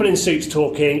some people in suits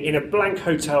talking in a blank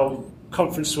hotel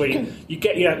conference suite, you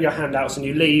get your handouts and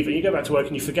you leave and you go back to work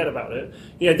and you forget about it.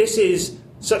 This is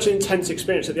such an intense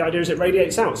experience that the idea is it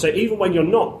radiates out. So even when you're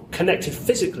not connected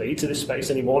physically to this space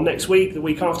anymore, next week, the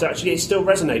week after, actually it still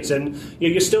resonates, and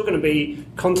you're still going to be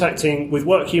contacting with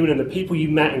WorkHuman and the people you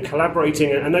met and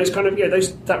collaborating, and those kind of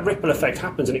that ripple effect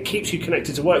happens, and it keeps you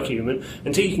connected to WorkHuman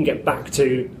until you can get back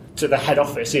to the head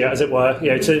office, as it were,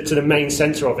 to the main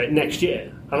centre of it next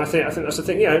year. And I think that's the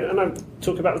thing, and I'm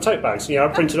talking about the tote bags. I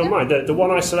printed on mine. The one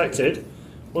I selected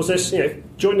was this,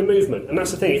 join the movement, and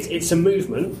that's the thing. It's a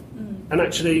movement, and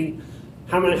actually,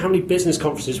 how many business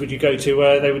conferences would you go to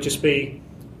where they would just be,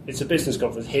 it's a business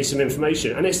conference, here's some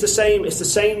information, and it's the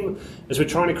same as we're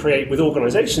trying to create with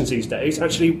organisations these days.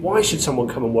 Actually, why should someone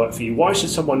come and work for you? Why should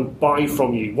someone buy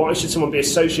from you? Why should someone be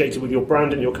associated with your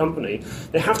brand and your company?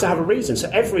 They have to have a reason. So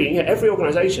every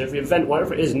organisation, every event,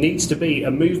 whatever it is, needs to be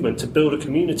a movement to build a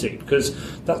community, because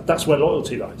that's where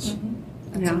loyalty lies.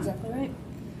 That's exactly right.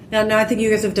 No, I think you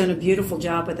guys have done a beautiful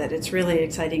job with it. It's really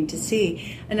exciting to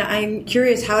see. And I'm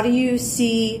curious, how do you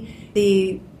see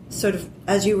the sort of,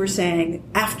 as you were saying,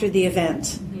 after the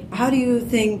event? How do you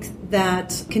think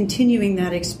that continuing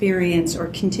that experience or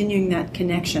continuing that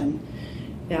connection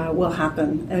will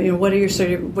happen? What do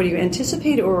you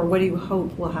anticipate, or what do you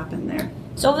hope will happen there?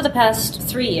 So over the past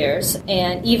 3 years,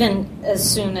 and even as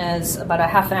soon as about a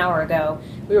half an hour ago,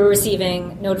 we were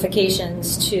receiving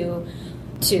notifications to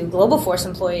Global Force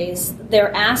employees.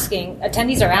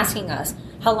 Attendees are asking us,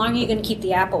 how long are you going to keep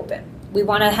the app open? We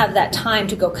want to have that time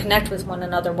to go connect with one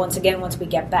another once we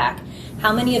get back.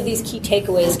 How many of these key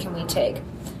takeaways can we take?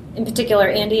 In particular,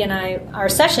 Andy and I, our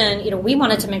session, we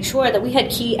wanted to make sure that we had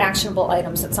key actionable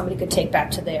items that somebody could take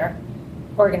back to their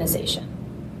organization.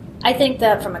 I think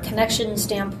that from a connection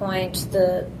standpoint,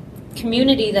 the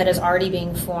community that is already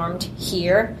being formed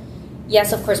here,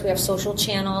 yes, of course, we have social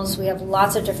channels. We have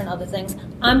lots of different other things.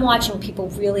 I'm watching people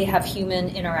really have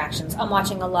human interactions. I'm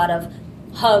watching a lot of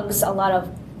hugs, a lot of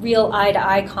real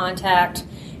eye-to-eye contact.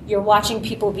 You're watching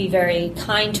people be very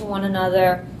kind to one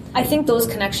another. I think those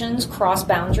connections cross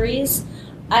boundaries.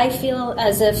 I feel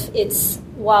as if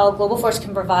while Global Force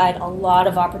can provide a lot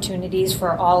of opportunities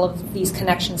for all of these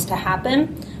connections to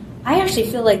happen, I actually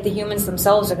feel like the humans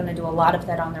themselves are going to do a lot of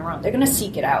that on their own. They're going to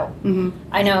seek it out. Mm-hmm.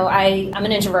 I know I'm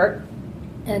an introvert,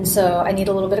 and so I need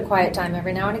a little bit of quiet time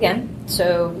every now and again.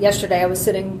 So yesterday I was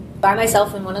sitting by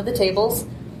myself in one of the tables,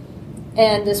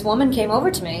 and this woman came over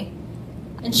to me,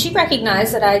 and she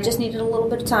recognized that I just needed a little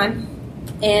bit of time.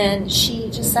 And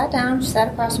she just sat down, she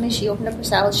sat across from me, she opened up her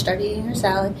salad, she started eating her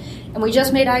salad, and we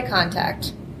just made eye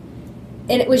contact.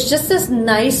 And it was just this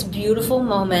nice, beautiful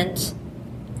moment.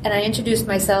 And I introduced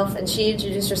myself, and she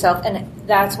introduced herself, and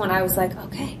that's when I was like,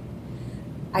 okay,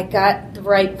 I got the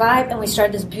right vibe, and we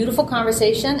started this beautiful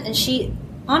conversation. And she,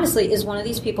 honestly, is one of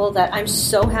these people that I'm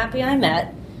so happy I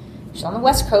met. She's on the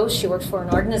West Coast. She works for an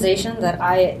organization that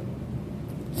I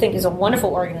think is a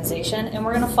wonderful organization, and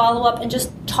we're going to follow up and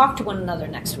just talk to one another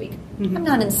next week. Mm-hmm. I'm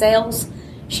not in sales.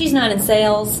 She's not in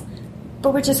sales.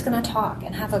 But we're just going to talk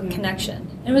and have a connection.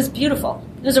 And it was beautiful.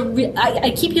 It was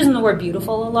I keep using the word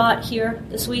beautiful a lot here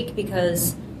this week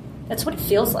because that's what it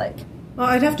feels like. Well,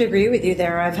 I'd have to agree with you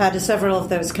there. I've had several of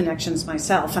those connections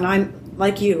myself, and I'm,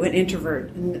 like you, an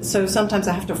introvert. And so sometimes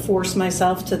I have to force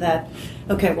myself to that,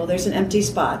 okay, well, there's an empty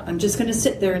spot. I'm just going to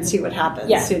sit there and see what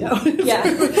happens, you know?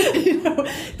 Yeah.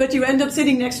 But you end up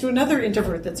sitting next to another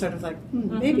introvert that's sort of like,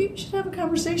 maybe we should have a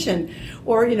conversation.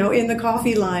 Or, in the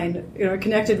coffee line,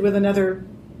 connected with another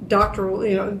doctoral,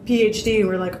 PhD, and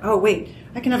we're like, oh, wait,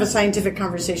 I can have a scientific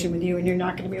conversation with you, and you're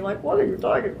not going to be like, what are you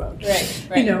talking about?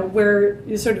 Right. Where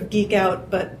you sort of geek out,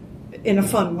 but in a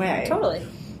fun way. Totally.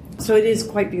 So it is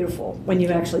quite beautiful when you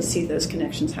actually see those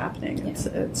connections happening.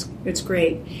 Yeah. It's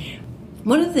great.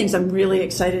 One of the things I'm really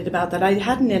excited about that I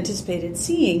hadn't anticipated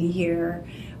seeing here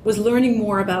was learning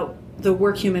more about the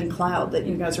WorkHuman Cloud that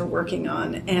you guys are working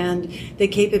on and the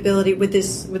capability with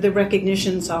the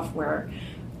recognition software.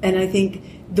 And I think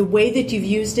the way that you've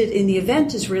used it in the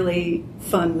event is really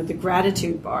fun with the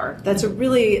gratitude bar. That's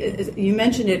you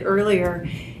mentioned it earlier,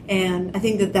 and I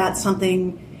think that that's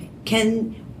something.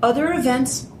 Can other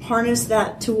events harness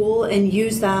that tool and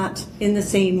use that in the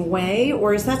same way?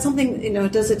 Or is that something,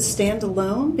 does it stand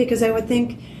alone? Because I would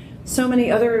think so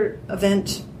many other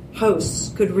event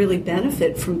hosts could really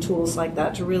benefit from tools like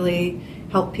that to really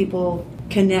help people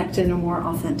connect in a more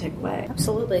authentic way.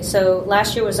 Absolutely. So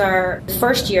last year was our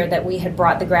first year that we had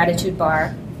brought the gratitude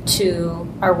bar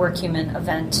to our WorkHuman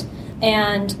event.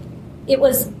 And it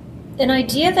was an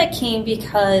idea that came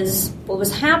because what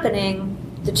was happening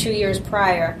the 2 years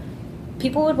prior,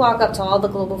 people would walk up to all the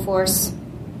Global Force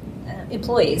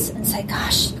employees and say,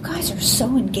 gosh, you guys are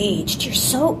so engaged. You're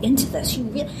so into this.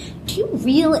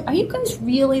 Are you guys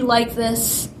really like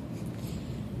this?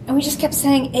 And we just kept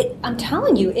saying, I'm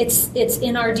telling you, it's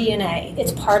in our DNA.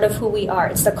 It's part of who we are.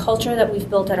 It's the culture that we've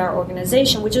built at our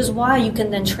organization, which is why you can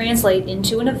then translate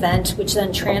into an event, which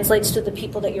then translates to the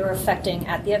people that you're affecting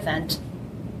at the event.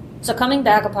 So coming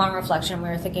back upon reflection, we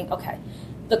were thinking, okay,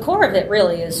 the core of it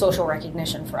really is social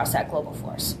recognition for us at Global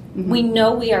Force. Mm-hmm. We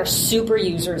know we are super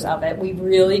users of it. We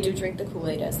really do drink the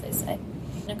Kool-Aid, as they say,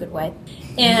 in a good way.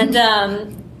 And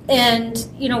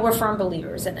we're firm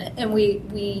believers in it. And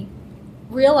we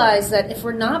realize that if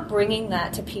we're not bringing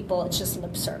that to people, it's just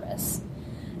lip service.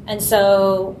 And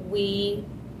so we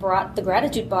brought the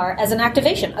gratitude bar as an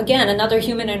activation. Again, another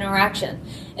human interaction.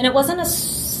 And it wasn't a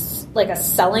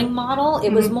selling model.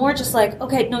 It was more just like,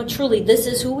 okay, no, truly, this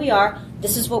is who we are.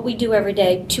 This is what we do every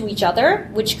day to each other,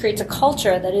 which creates a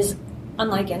culture that is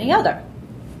unlike any other.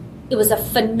 It was a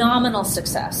phenomenal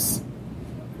success.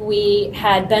 We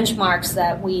had benchmarks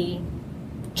that we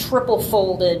triple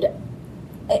folded.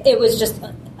 It was just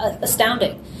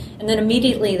astounding. And then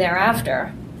immediately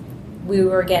thereafter, we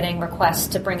were getting requests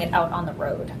to bring it out on the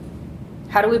road.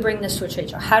 How do we bring this to a trade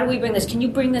show? How do we bring this? Can you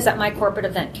bring this at my corporate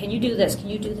event? Can you do this? Can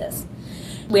you do this?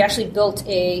 We actually built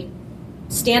a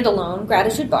standalone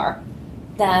gratitude bar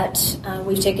that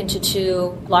we've taken to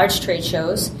 2 large trade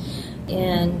shows,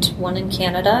 and one in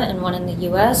Canada and one in the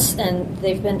U.S., and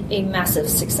they've been a massive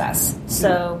success.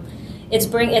 So it's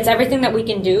everything that we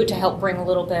can do to help bring a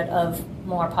little bit of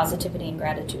more positivity and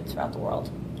gratitude throughout the world.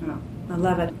 Oh, I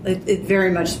love it. It very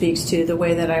much speaks to the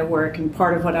way that I work, and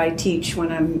part of what I teach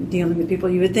when I'm dealing with people.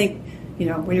 You would think,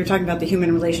 when you're talking about the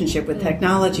human relationship with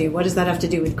technology, what does that have to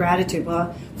do with gratitude?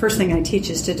 Well, first thing I teach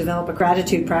is to develop a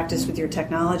gratitude practice with your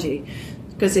technology,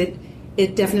 because it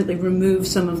definitely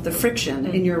removes some of the friction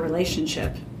in your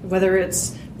relationship, whether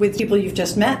it's with people you've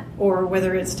just met or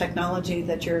whether it's technology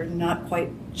that you're not quite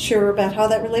sure about how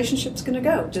that relationship's going to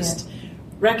go. Just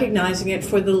recognizing it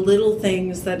for the little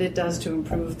things that it does to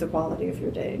improve the quality of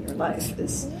your day and your life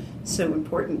is so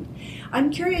important.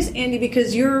 I'm curious, Andy,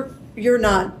 because you're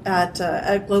not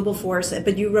at Global Force,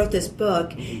 but you wrote this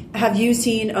book. Have you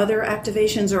seen other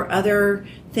activations or other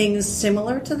things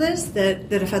similar to this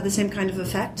that have had the same kind of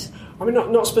effect? I mean,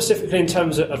 not specifically in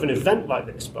terms of an event like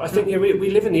this, but I think we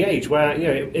live in the age where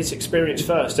it's experience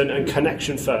first and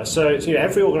connection first. So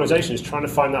every organisation is trying to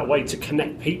find that way to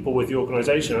connect people with the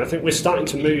organisation. And I think we're starting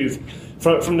to move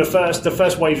from the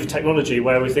first wave of technology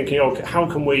where we're thinking, how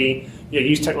can we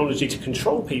use technology to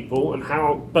control people,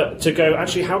 but to go,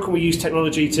 actually, how can we use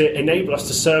technology to enable us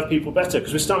to serve people better?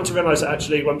 Because we're starting to realise that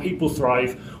actually when people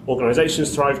thrive,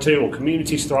 organisations thrive too, or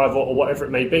communities thrive, or whatever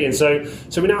it may be. And so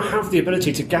we now have the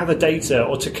ability to gather data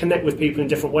or to connect with people in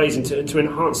different ways and to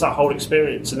enhance that whole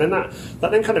experience. And then that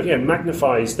then kind of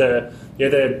magnifies the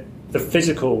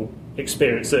physical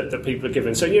experience that people are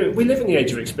given. So we live in the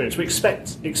age of experience. We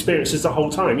expect experiences the whole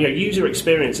time. User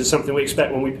experience is something we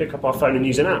expect when we pick up our phone and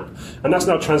use an app, and that's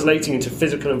now translating into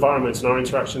physical environments and our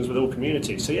interactions with all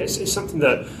communities. So it's something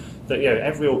that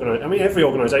every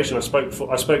organisation I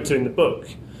spoke to in the book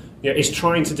is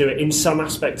trying to do it in some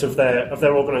aspect of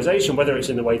their organisation, whether it's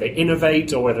in the way they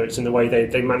innovate or whether it's in the way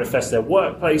they manifest their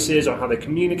workplaces or how they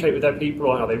communicate with their people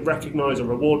or how they recognise or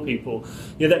reward people.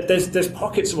 There's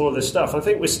pockets of all of this stuff. I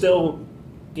think we're still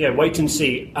waiting to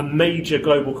see a major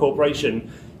global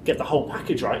corporation get the whole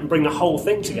package right and bring the whole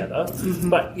thing together.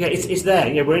 Mm-hmm. But it's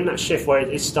there. We're in that shift where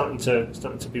it's starting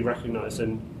to be recognised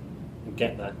and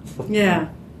get there. Yeah.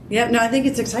 No, I think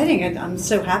it's exciting. I'm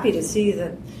so happy to see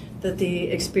that the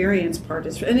experience part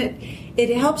is, and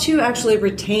it helps you actually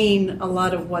retain a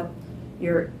lot of what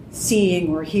you're seeing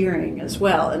or hearing as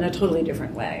well in a totally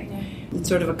different way. Yeah. It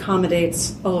sort of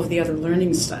accommodates all of the other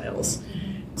learning styles.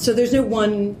 So there's no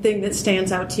one thing that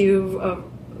stands out to you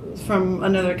from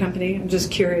another company. I'm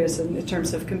just curious in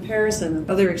terms of comparison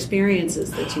of other experiences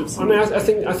that you've seen. I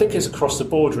think it's across the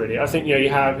board really. I think you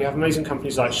have amazing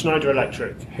companies like Schneider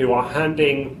Electric who are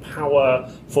handing power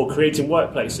for creating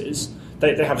workplaces.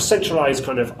 They have a centralised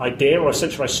kind of idea or a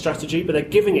centralised strategy, but they're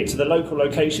giving it to the local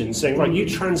locations, saying, right, you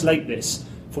translate this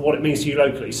for what it means to you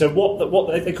locally. So what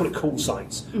they call it call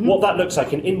signs. Mm-hmm. What that looks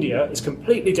like in India is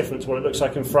completely different to what it looks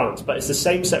like in France, but it's the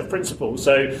same set of principles.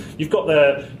 So you've got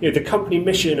the company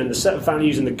mission and the set of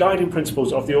values and the guiding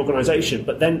principles of the organisation,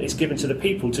 but then it's given to the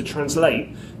people to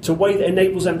translate to a way that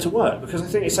enables them to work. Because I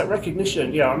think it's that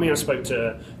recognition. I spoke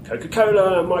to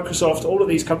Coca-Cola, Microsoft, all of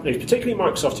these companies, particularly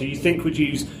Microsoft, who you think would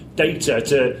use data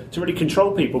to really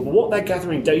control people. But what they're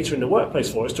gathering data in the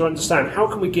workplace for is to understand how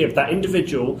can we give that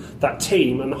individual, that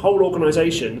team, and the whole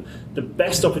organisation the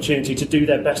best opportunity to do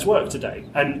their best work today.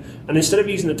 And instead of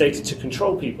using the data to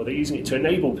control people, they're using it to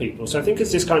enable people. So I think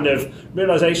it's this kind of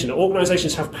realisation that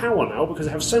organisations have power now because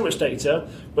they have so much data,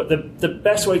 but the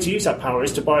best way to use that power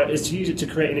is to use it to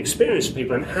create an experience for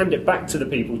people and hand it back to the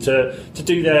people to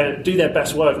do their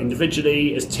best work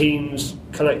individually, as teams,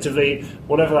 collectively,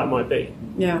 whatever that might be.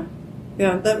 Yeah,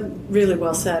 that really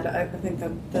well said. I think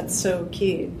that's so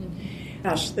key.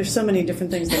 Gosh, there's so many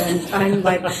different things that I'm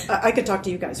like, I could talk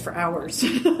to you guys for hours.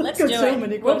 Let's do so it.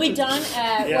 Many we'll be done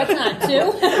at, what time,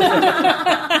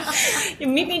 2? You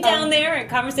meet me down there at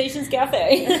Conversations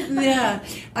Cafe. Yeah.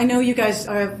 I know you guys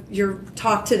have your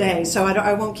talk today, so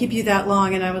I won't keep you that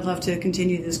long, and I would love to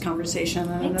continue this conversation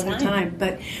at another time.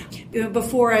 But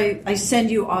before I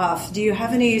send you off, do you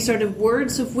have any sort of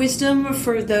words of wisdom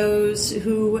for those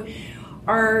who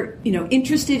are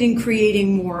interested in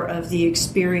creating more of the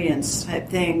experience type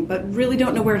thing, but really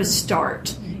don't know where to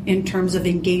start in terms of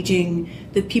engaging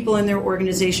the people in their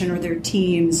organization or their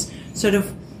teams?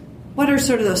 What are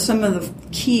some of the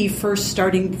key first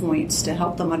starting points to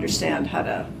help them understand how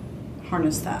to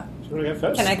harness that? Do you want to go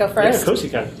first? Can I go first? Yeah, of course you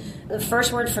can. The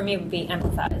first word for me would be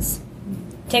empathize.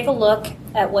 Take a look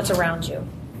at what's around you,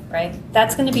 right?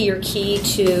 That's going to be your key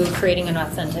to creating an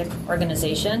authentic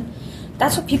organization.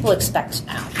 That's what people expect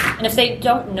now. And if they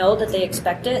don't know that they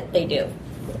expect it, they do.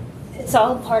 It's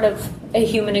all part of a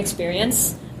human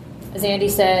experience. As Andy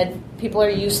said, people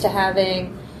are used to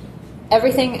having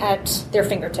everything at their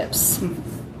fingertips.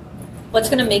 What's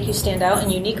going to make you stand out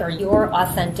and unique are your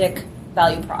authentic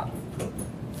value prop.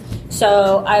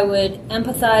 So I would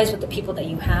empathize with the people that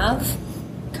you have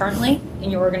currently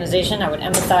in your organization. I would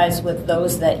empathize with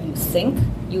those that you think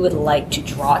you would like to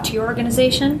draw to your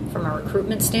organization from a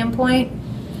recruitment standpoint,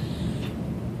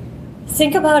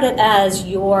 think about it as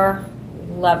your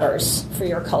levers for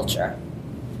your culture.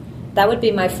 That would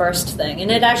be my first thing. And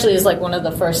it actually is like one of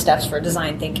the first steps for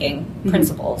design thinking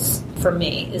principles for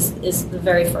me is the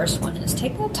very first one is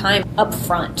take that time up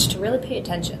front to really pay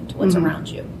attention to what's around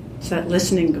you. It's that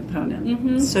listening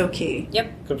component. So key.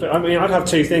 Yep. I mean, I'd have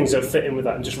two things that fit in with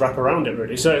that and just wrap around it,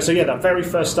 really. So yeah, that very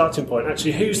first starting point,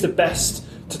 actually, who's the best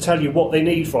to tell you what they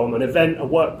need from an event, a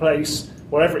workplace,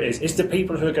 whatever it is, it's the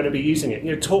people who are going to be using it.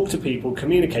 You know, talk to people,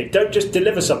 communicate. Don't just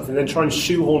deliver something, then try and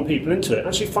shoehorn people into it.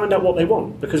 Actually find out what they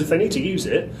want, because if they need to use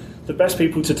it, the best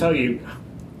people to tell you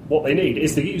what they need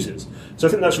is the users. So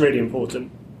I think that's really important.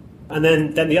 And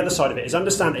then the other side of it is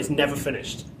understand it's never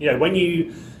finished. You know, when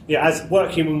as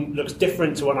WorkHuman looks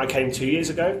different to when I came 2 years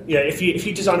ago. Yeah, if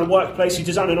you design a workplace, you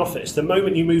design an office, the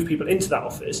moment you move people into that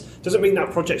office doesn't mean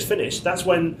that project's finished. That's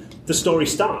when the story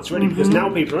starts, really, because now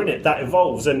people are in it, that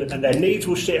evolves, and their needs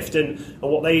will shift, and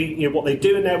what they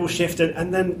do in there will shift,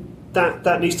 and then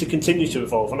that needs to continue to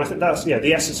evolve. And I think that's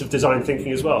the essence of design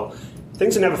thinking as well.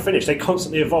 Things are never finished; they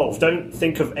constantly evolve. Don't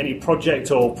think of any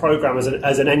project or program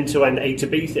as an end-to-end A to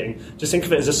B thing. Just think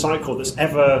of it as a cycle that's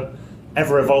ever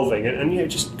evolving,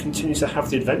 and just continues to have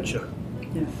the adventure.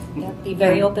 Yeah. Be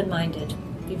very open-minded.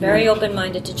 Be very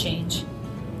open-minded to change.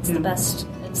 It's the best.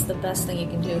 It's the best thing you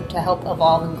can do to help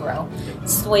evolve and grow.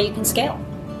 It's the way you can scale.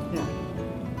 Yeah.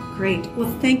 Great. Well,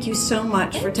 thank you so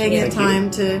much for taking the time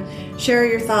to share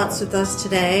your thoughts with us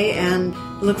today, and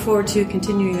look forward to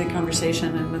continuing the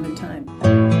conversation at another time.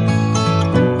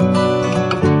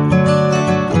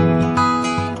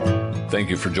 Thank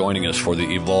you for joining us for the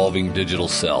Evolving Digital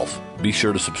Self. Be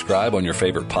sure to subscribe on your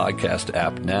favorite podcast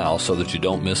app now so that you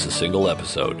don't miss a single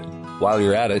episode. While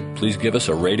you're at it, please give us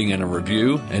a rating and a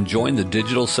review, and join the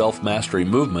Digital Self-Mastery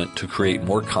movement to create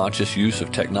more conscious use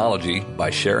of technology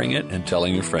by sharing it and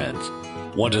telling your friends.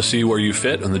 Want to see where you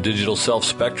fit on the digital self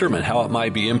spectrum and how it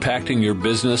might be impacting your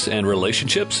business and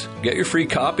relationships? Get your free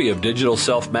copy of Digital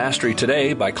Self-Mastery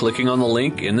today by clicking on the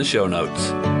link in the show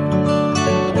notes.